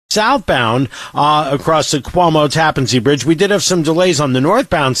southbound across the Cuomo-Tappan Zee Bridge. We did have some delays on the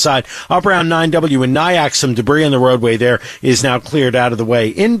northbound side up around 9W in Nyack. Some debris on the roadway there is now cleared out of the way.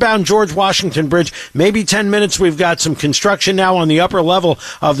 Inbound George Washington Bridge, maybe 10 minutes. We've got some construction now on the upper level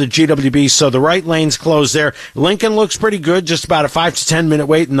of the GWB, so the right lane's closed there. Lincoln looks pretty good, just about a 5 to 10 minute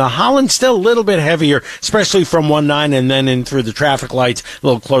wait, and the Holland still a little bit heavier, especially from 19 and then in through the traffic lights, a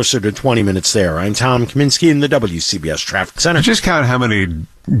little closer to 20 minutes there. I'm Tom Kaminsky in the WCBS Traffic Center. Just count how many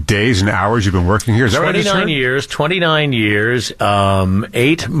days and hours you've been working here. Is that 29 years, 29 years,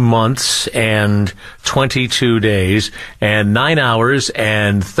 8 months and 22 days, and 9 hours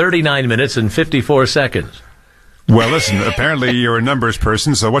and 39 minutes and 54 seconds. Well, listen, apparently you're a numbers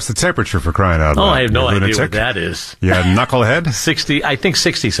person, so what's the temperature, for crying out loud? Oh, I have no idea what that is. Yeah, knucklehead? 60, I think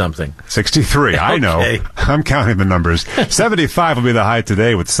 60-something. 63, I know. I'm counting the numbers. 75 will be the high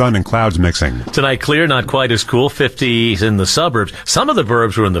today with sun and clouds mixing. Tonight, clear, not quite as cool. 50s in the suburbs. Some of the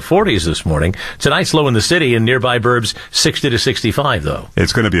burbs were in the 40s this morning. Tonight's low in the city, and nearby burbs 60 to 65, though.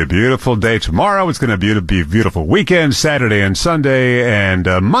 It's going to be a beautiful day tomorrow. It's going to be a beautiful weekend, Saturday and Sunday, and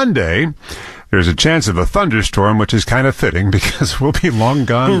Monday. There's a chance of a thunderstorm, which is kind of fitting because we'll be long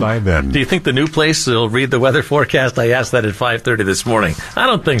gone by then. Do you think the new place will read the weather forecast? I asked that at 5:30 this morning. I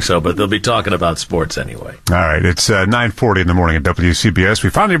don't think so, but they'll be talking about sports anyway. All right, it's 9:40 in the morning at WCBS. We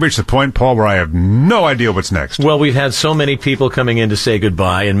finally reached the point, Paul, where I have no idea what's next. Well, we've had so many people coming in to say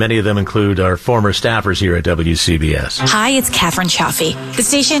goodbye, and many of them include our former staffers here at WCBS. Hi, it's Catherine Chaffee. The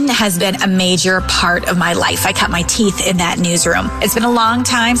station has been a major part of my life. I cut my teeth in that newsroom. It's been a long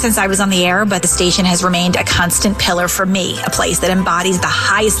time since I was on the air, but the station has remained a constant pillar for me, a place that embodies the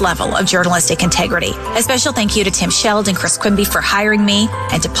highest level of journalistic integrity. A special thank you to Tim Sheld and Chris Quimby for hiring me,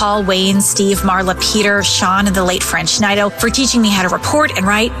 and to Paul, Wayne, Steve, Marla, Peter, Sean, and the late French Schneido for teaching me how to report and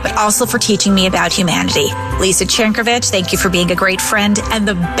write, but also for teaching me about humanity. Lisa Chenkovich, thank you for being a great friend and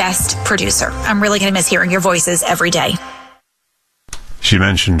the best producer. I'm really going to miss hearing your voices every day. She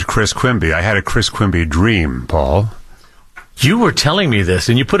mentioned Chris Quimby. I had a Chris Quimby dream, Paul. You were telling me this,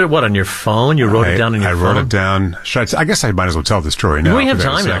 and you put it, on your phone? You wrote it down on your phone? I wrote it down. I guess I might as well tell the story now. We have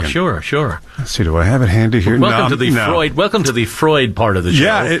time now. Sure. Let's see, do I have it handy here? Welcome to the Freud part of the show.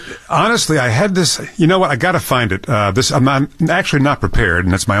 Yeah, honestly, I had this. You know what? I got to find it. I'm actually not prepared,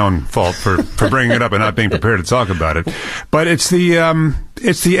 and that's my own fault for bringing it up and not being prepared to talk about it. But it's the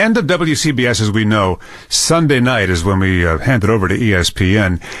end of WCBS, as we know. Sunday night is when we hand it over to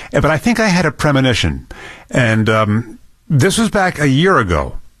ESPN. But I think I had a premonition, and this was back a year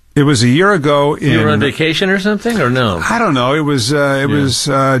ago. It was a year ago. You were on vacation or something, or no? I don't know. It was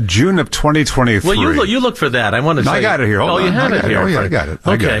June of 2023. Well, you look for that. I want to say. I got it here. Hold on. You have it here. Oh, yeah, I got it.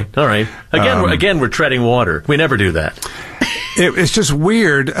 Okay. All right. Again, we're treading water. We never do that. It's just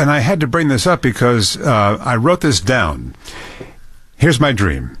weird, and I had to bring this up because I wrote this down. Here's my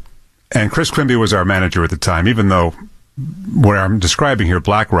dream. And Chris Quimby was our manager at the time, even though what I'm describing here,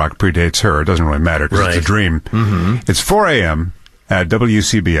 BlackRock, predates her. It doesn't really matter because it's a dream. Mm-hmm. It's 4 a.m. at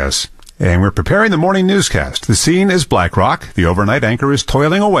WCBS, and we're preparing the morning newscast. The scene is BlackRock. The overnight anchor is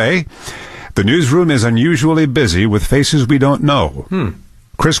toiling away. The newsroom is unusually busy with faces we don't know.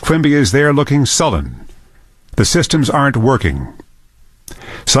 Chris Quimby is there looking sullen. The systems aren't working.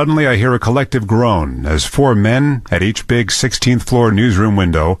 Suddenly, I hear a collective groan as 4 men at each big 16th floor newsroom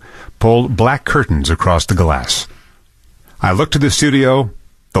window pull black curtains across the glass. I look to the studio,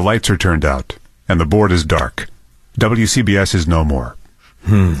 the lights are turned out, and the board is dark. WCBS is no more.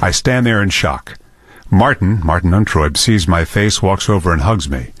 I stand there in shock. Martin Untroib, sees my face, walks over and hugs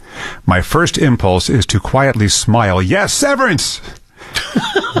me. My first impulse is to quietly smile. Yes, severance!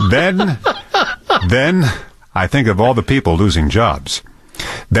 Then I think of all the people losing jobs.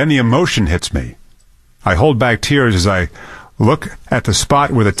 Then the emotion hits me. I hold back tears as I look at the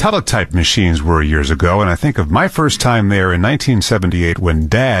spot where the teletype machines were years ago, and I think of my first time there in 1978 when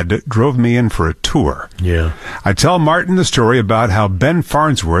Dad drove me in for a tour. Yeah. I tell Martin the story about how Ben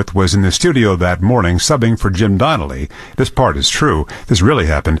Farnsworth was in the studio that morning subbing for Jim Donnelly. This part is true. This really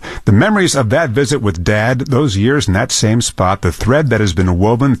happened. The memories of that visit with Dad, those years in that same spot, the thread that has been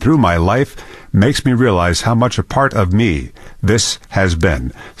woven through my life, makes me realize how much a part of me this has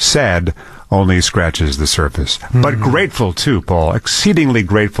been. Sad only scratches the surface. But grateful, too, Paul. Exceedingly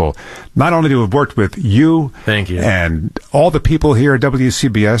grateful. Not only to have worked with you. Thank you. And all the people here at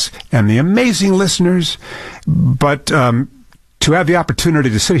WCBS and the amazing listeners, but to have the opportunity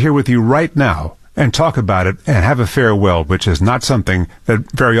to sit here with you right now and talk about it and have a farewell, which is not something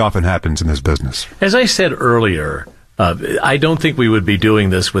that very often happens in this business. As I said earlier, I don't think we would be doing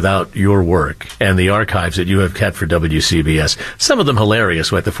this without your work and the archives that you have kept for WCBS. Some of them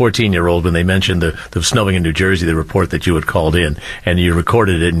hilarious, like the 14-year-old when they mentioned the snowing in New Jersey, the report that you had called in, and you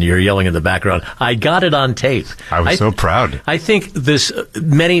recorded it, and you're yelling in the background, I got it on tape. I was so proud. I think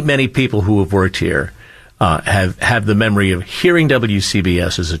many people who have worked here have the memory of hearing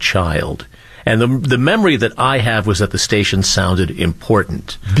WCBS as a child. And the memory that I have was that the station sounded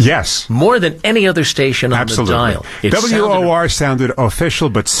important. Yes. More than any other station on Absolutely. the dial. WOR sounded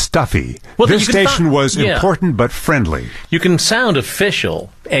official but stuffy. Well, this station was yeah. important but friendly. You can sound official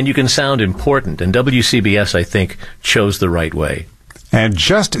and you can sound important. And WCBS, I think, chose the right way. And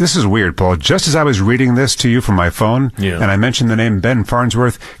this is weird, Paul, just as I was reading this to you from my phone, and I mentioned the name Ben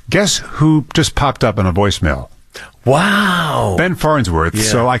Farnsworth, guess who just popped up on a voicemail? Wow. Ben Farnsworth. Yeah.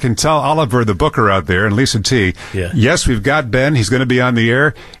 So I can tell Oliver, the booker out there, and Lisa T, yeah. Yes, we've got Ben. He's going to be on the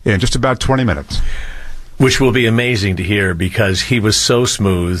air in just about 20 minutes. Which will be amazing to hear because he was so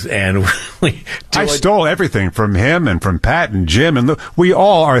smooth. And I stole everything from him and from Pat and Jim. And we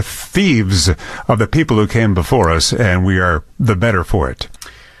all are thieves of the people who came before us, and we are the better for it.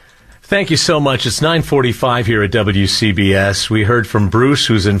 Thank you so much. It's 9:45 here at WCBS. We heard from Bruce,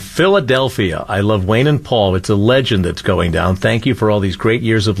 who's in Philadelphia. I love Wayne and Paul. It's a legend that's going down. Thank you for all these great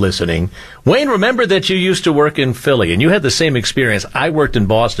years of listening. Wayne, remember that you used to work in Philly, and you had the same experience. I worked in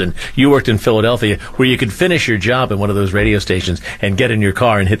Boston. You worked in Philadelphia, where you could finish your job at one of those radio stations and get in your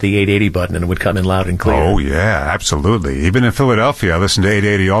car and hit the 880 button, and it would come in loud and clear. Oh, yeah, absolutely. Even in Philadelphia, I listened to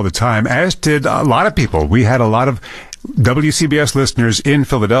 880 all the time, as did a lot of people. We had a lot of WCBS listeners in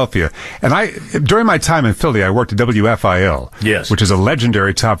Philadelphia. And during my time in Philly, I worked at WFIL, yes, which is a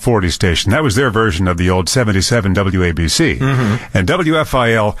legendary top 40 station. That was their version of the old 77 WABC. Mm-hmm. And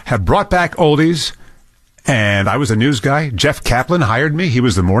WFIL had brought back oldies. And I was a news guy. Jeff Kaplan hired me. He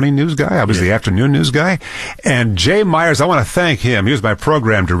was the morning news guy. I was the afternoon news guy. And Jay Myers, I want to thank him. He was my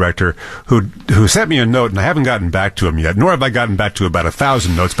program director who sent me a note, and I haven't gotten back to him yet, nor have I gotten back to about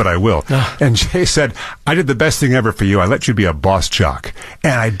 1,000 notes, but I will. And Jay said, I did the best thing ever for you. I let you be a boss jock.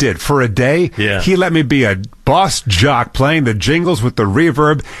 And I did. For a day, he let me be a boss jock playing the jingles with the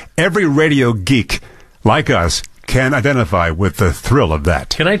reverb. Every radio geek like us can identify with the thrill of that.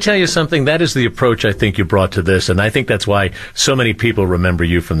 Can I tell you something? That is the approach I think you brought to this, and I think that's why so many people remember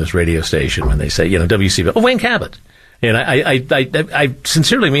you from this radio station when they say, WCBS. Oh, Wayne Cabot. And I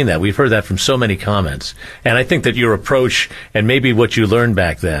sincerely mean that. We've heard that from so many comments. And I think that your approach and maybe what you learned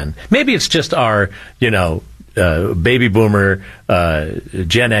back then, maybe it's just our, baby boomer,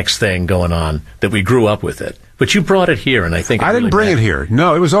 Gen X thing going on that we grew up with it. But you brought it here, and I think I didn't bring it here.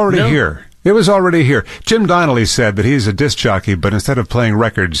 No, it was already here. It was already here. Jim Donnelly said that he's a disc jockey, but instead of playing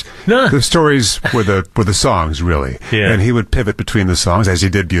records, the stories were the songs, really. Yeah. And he would pivot between the songs, as he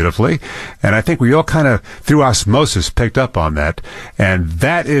did beautifully. And I think we all kind of, through osmosis, picked up on that. And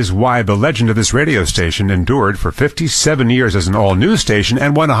that is why the legend of this radio station endured for 57 years as an all-news station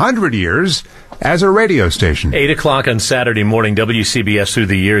and 100 years as a radio station. 8 o'clock on Saturday morning, WCBS Through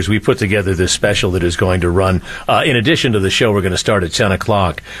the Years, we put together this special that is going to run, in addition to the show we're going to start at 10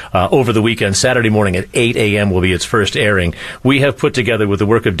 o'clock, over the weekend. Saturday morning at 8 a.m. will be its first airing. We have put together, with the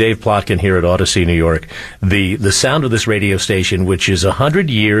work of Dave Plotkin here at Audacy, New York, the sound of this radio station, which is 100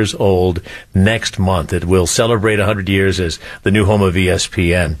 years old next month. It will celebrate 100 years as the new home of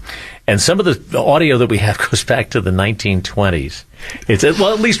ESPN. And some of the audio that we have goes back to the 1920s. It's at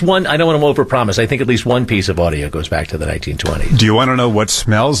least one. I don't want to overpromise. I think at least one piece of audio goes back to the 1920s. Do you want to know what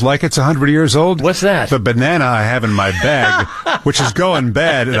smells like it's 100 years old? What's that? The banana I have in my bag, which is going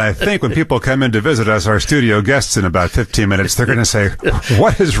bad. And I think when people come in to visit us, our studio guests, in about 15 minutes, they're going to say,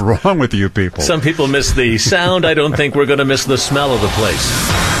 what is wrong with you people? Some people miss the sound. I don't think we're going to miss the smell of the place.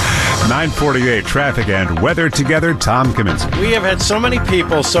 9:48, traffic and weather together. Tom Kaminsky. We have had so many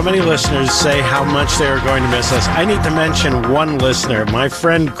people, so many listeners say how much they are going to miss us. I need to mention one listener, my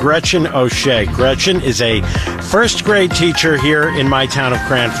friend Gretchen O'Shea. Gretchen is a first grade teacher here in my town of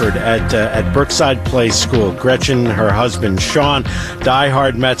Cranford at Brookside Place School. Gretchen, her husband Sean,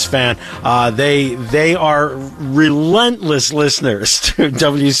 diehard Mets fan. They are relentless listeners to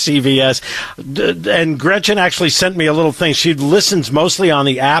WCBS. And Gretchen actually sent me a little thing. She listens mostly on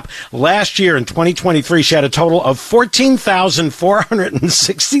the app. Last year, in 2023, she had a total of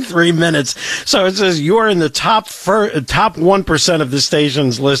 14,463 minutes. So it says you're in the top 1% of the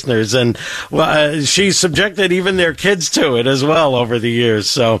station's listeners. And she subjected even their kids to it as well over the years.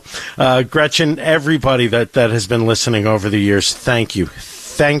 So, Gretchen, everybody that has been listening over the years, thank you.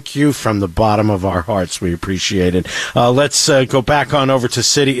 thank you from the bottom of our hearts. We appreciate it. Let's go back on over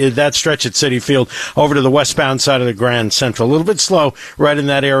to that stretch at Citi Field, over to the westbound side of the Grand Central. A little bit slow right in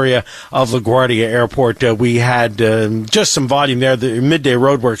that area of LaGuardia Airport. We had just some volume there. The midday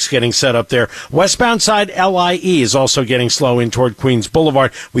roadworks getting set up there. Westbound side LIE is also getting slow in toward Queens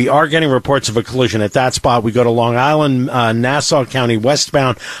Boulevard. We are getting reports of a collision at that spot. We go to Long Island, Nassau County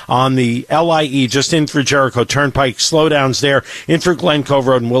westbound on the LIE just in through Jericho Turnpike. Slowdowns there in through Glen Cove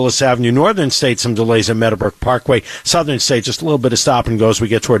Road and Willis Avenue. Northern State, some delays at Meadowbrook Parkway. Southern State, just a little bit of stop and go as we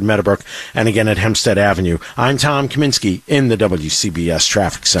get toward Meadowbrook and again at Hempstead Avenue. I'm Tom Kaminsky in the WCBS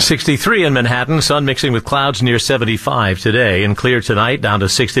Traffic Center. 63 in Manhattan, sun mixing with clouds near 75 today, and clear tonight down to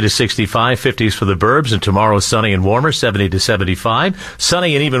 60 to 65, 50s for the burbs, and tomorrow sunny and warmer, 70 to 75.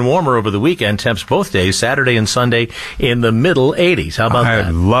 Sunny and even warmer over the weekend, temps both days, Saturday and Sunday, in the middle 80s. How about that? I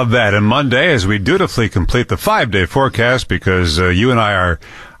love that. And Monday, as we dutifully complete the 5-day forecast, because you and I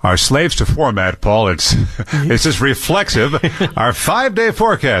are slaves to format, Paul. It's just reflexive. Our 5-day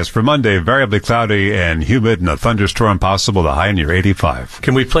forecast for Monday, variably cloudy and humid and a thunderstorm possible, the high near 85.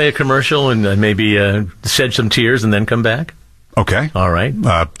 Can we play a commercial and maybe shed some tears and then come back? Okay. All right.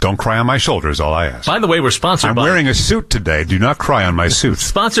 Don't cry on my shoulders, all I ask. By the way, we're sponsored by... I'm wearing a suit today. Do not cry on my suit.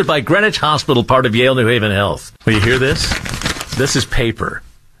 Sponsored by Greenwich Hospital, part of Yale New Haven Health. Will you hear this? This is paper.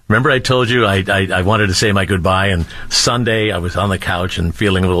 Remember I told you I wanted to say my goodbye, and Sunday I was on the couch and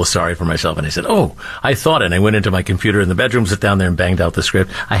feeling a little sorry for myself, and I said, I thought it, and I went into my computer in the bedroom, sat down there and banged out the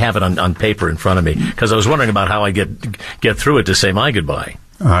script. I have it on paper in front of me, because I was wondering about how I get through it to say my goodbye.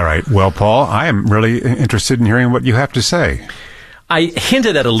 All right. Well, Paul, I am really interested in hearing what you have to say. I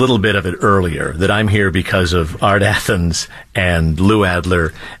hinted at a little bit of it earlier, that I'm here because of Art Athens and Lou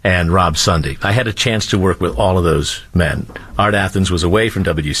Adler and Rob Sunday. I had a chance to work with all of those men. Art Athens was away from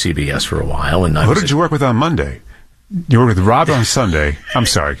WCBS for a while. And who did you work with on Monday? You worked with Rob on Sunday. I'm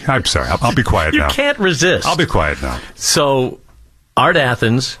sorry. I'll be quiet now. You can't resist. I'll be quiet now. So, Art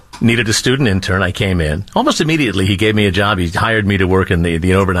Athens needed a student intern. I came in. Almost immediately, he gave me a job. He hired me to work in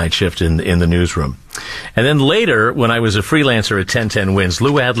the overnight shift in the newsroom. And then later, when I was a freelancer at 1010 Wins,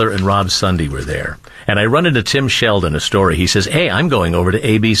 Lou Adler and Rob Sunday were there. And I run into Tim Sheldon, a story. He says, hey, I'm going over to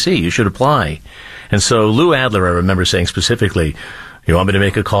ABC. You should apply. And so Lou Adler, I remember saying specifically, you want me to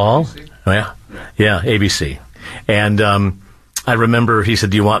make a call? Oh, yeah. Yeah, ABC. And I remember he said,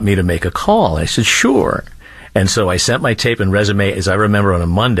 do you want me to make a call? I said, sure. And so I sent my tape and resume, as I remember, on a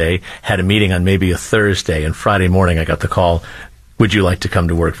Monday, had a meeting on maybe a Thursday, and Friday morning I got the call, would you like to come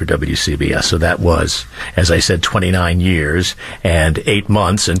to work for WCBS? So that was, as I said, 29 years and 8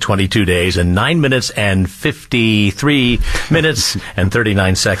 months and 22 days and 9 minutes and 53 minutes and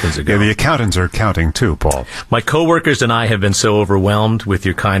 39 seconds ago. Yeah, the accountants are counting too, Paul. My coworkers and I have been so overwhelmed with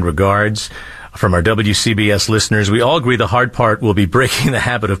your kind regards. From our WCBS listeners, we all agree the hard part will be breaking the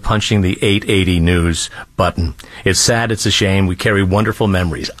habit of punching the 880 news button. It's sad, it's a shame. We carry wonderful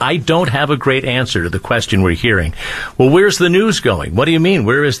memories. I don't have a great answer to the question we're hearing. Well, where's the news going? What do you mean?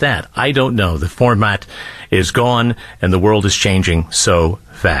 Where is that? I don't know. The format is gone, and the world is changing so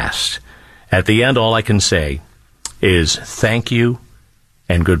fast. At the end, all I can say is thank you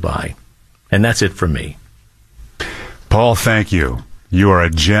and goodbye. And that's it from me. Paul, thank you. You are a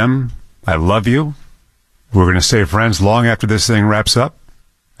gem. I love you. We're going to stay friends long after this thing wraps up.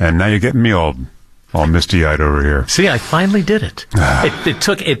 And now you're getting me all misty-eyed over here. See, I finally did it. It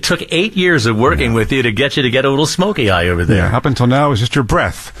took 8 years of working with you to get a little smoky eye over there. Yeah, up until now, it was just your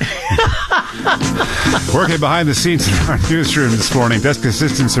breath. Working behind the scenes in our newsroom this morning, desk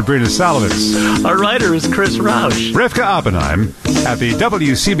assistant Sabrina Salovitz. Our writer is Chris Rausch. Rivka Oppenheim at the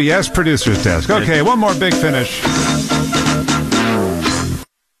WCBS producer's desk. Okay, one more big finish.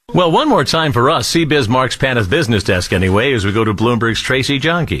 Well, one more time for us, CBiz Mark's Paneth business desk anyway, as we go to Bloomberg's Tracy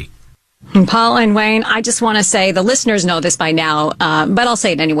Jonke. Paul and Wayne, I just want to say, the listeners know this by now, but I'll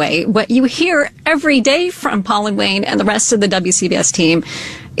say it anyway. What you hear every day from Paul and Wayne and the rest of the WCBS team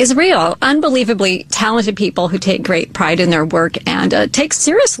is real, unbelievably talented people who take great pride in their work and take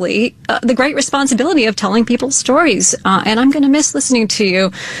seriously the great responsibility of telling people's stories. And I'm going to miss listening to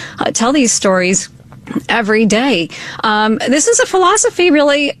you tell these stories every day. This is a philosophy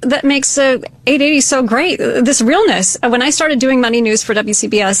really that makes 880 so great. This realness. When I started doing money news for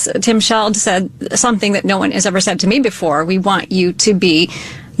WCBS, Tim Sheld said something that no one has ever said to me before. We want you to be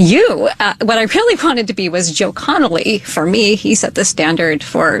you. What I really wanted to be was Joe Connolly. For me, he set the standard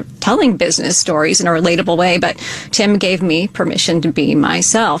for telling business stories in a relatable way, but Tim gave me permission to be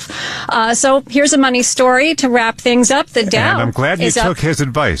myself. So here's a money story to wrap things up. The Dow. And I'm glad you took his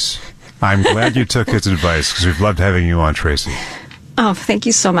advice. I'm glad you took his advice, because we've loved having you on, Tracy. Oh, thank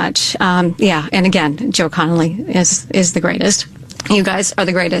you so much. Yeah, and again, Joe Connolly is the greatest. You guys are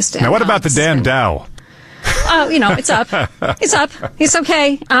the greatest. Now, what about the Dan Dow? Oh, it's up. It's up. It's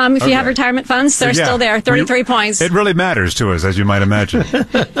okay. If you have retirement funds, they're still there. 33 points. It really matters to us, as you might imagine.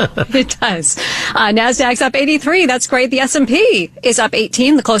 It does. NASDAQ's up 83. That's great. The S&P is up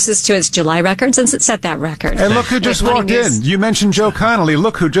 18, the closest to its July record since it set that record. And look who just walked in. You mentioned Joe Connolly.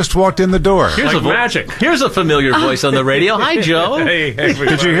 Look who just walked in the door. Here's magic. Here's a familiar voice on the radio. Hi, Joe. Hey,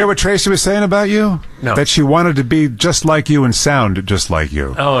 did you hear what Tracy was saying about you? No. That she wanted to be just like you and sound just like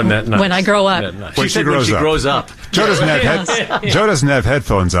you. Oh, nice. When I grow up. When she grows up. Joe doesn't have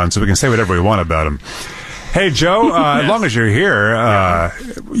headphones on, so we can say whatever we want about him. Hey, Joe, as long as you're here,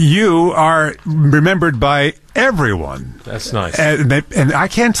 you are remembered by everyone. That's nice. And I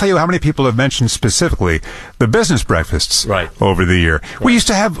can't tell you how many people have mentioned specifically the business breakfasts over the year. Right. We used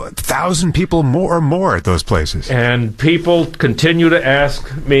to have 1,000 people or more at those places. And people continue to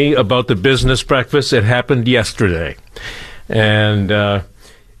ask me about the business breakfast. It happened yesterday. And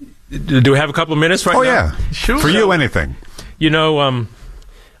do we have a couple of minutes right now? Oh, yeah. Sure. For you, anything.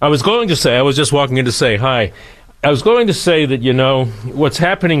 I was just walking in to say hi. I was going to say that, what's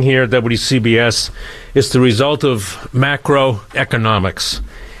happening here at WCBS is the result of macroeconomics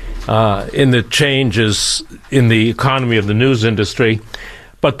in the changes in the economy of the news industry.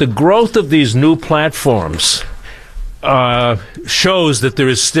 But the growth of these new platforms shows that there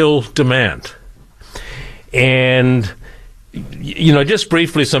is still demand. And just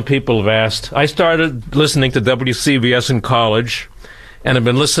briefly, some people have asked. I started listening to WCBS in college, and I've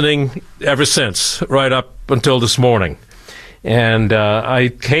been listening ever since, right up until this morning. And I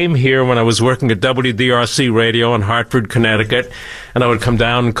came here when I was working at WDRC Radio in Hartford, Connecticut, and I would come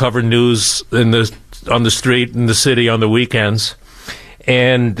down and cover news on the street in the city on the weekends.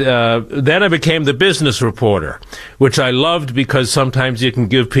 And then I became the business reporter, which I loved because sometimes you can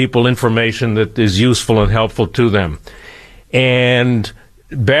give people information that is useful and helpful to them. And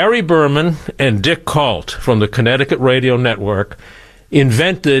Barry Berman and Dick Kalt from the Connecticut Radio Network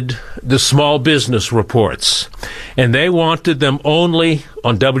invented the small business reports, and they wanted them only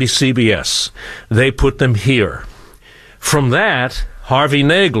on WCBS. They put them here. From that, Harvey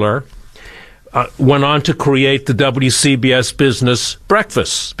Nagler went on to create the WCBS Business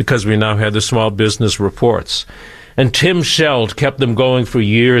Breakfast, because we now had the small business reports. And Tim Sheld kept them going for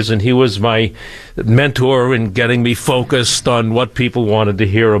years, and he was my mentor in getting me focused on what people wanted to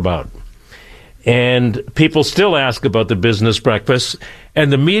hear about. And people still ask about the business breakfast,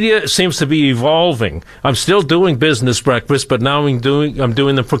 and the media seems to be evolving. I'm still doing business breakfast, but now I'm doing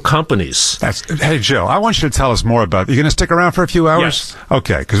them for companies. Hey, Joe, I want you to tell us more about. You're going to stick around for a few hours? Yes.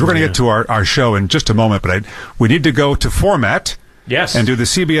 Okay, because we're going to get to our show in just a moment, but we need to go to format. Yes. And do the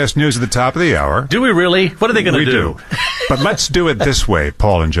CBS News at the top of the hour. Do we really? What are they going to do? But let's do it this way,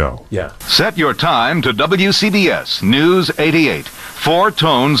 Paul and Joe. Yeah. Set your time to WCBS News 88. 4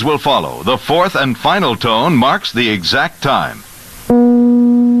 tones will follow. The 4th and final tone marks the exact time.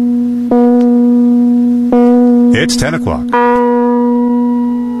 It's 10 o'clock.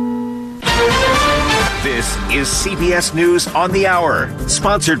 This is CBS News on the Hour,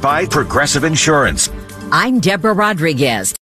 sponsored by Progressive Insurance. I'm Deborah Rodriguez.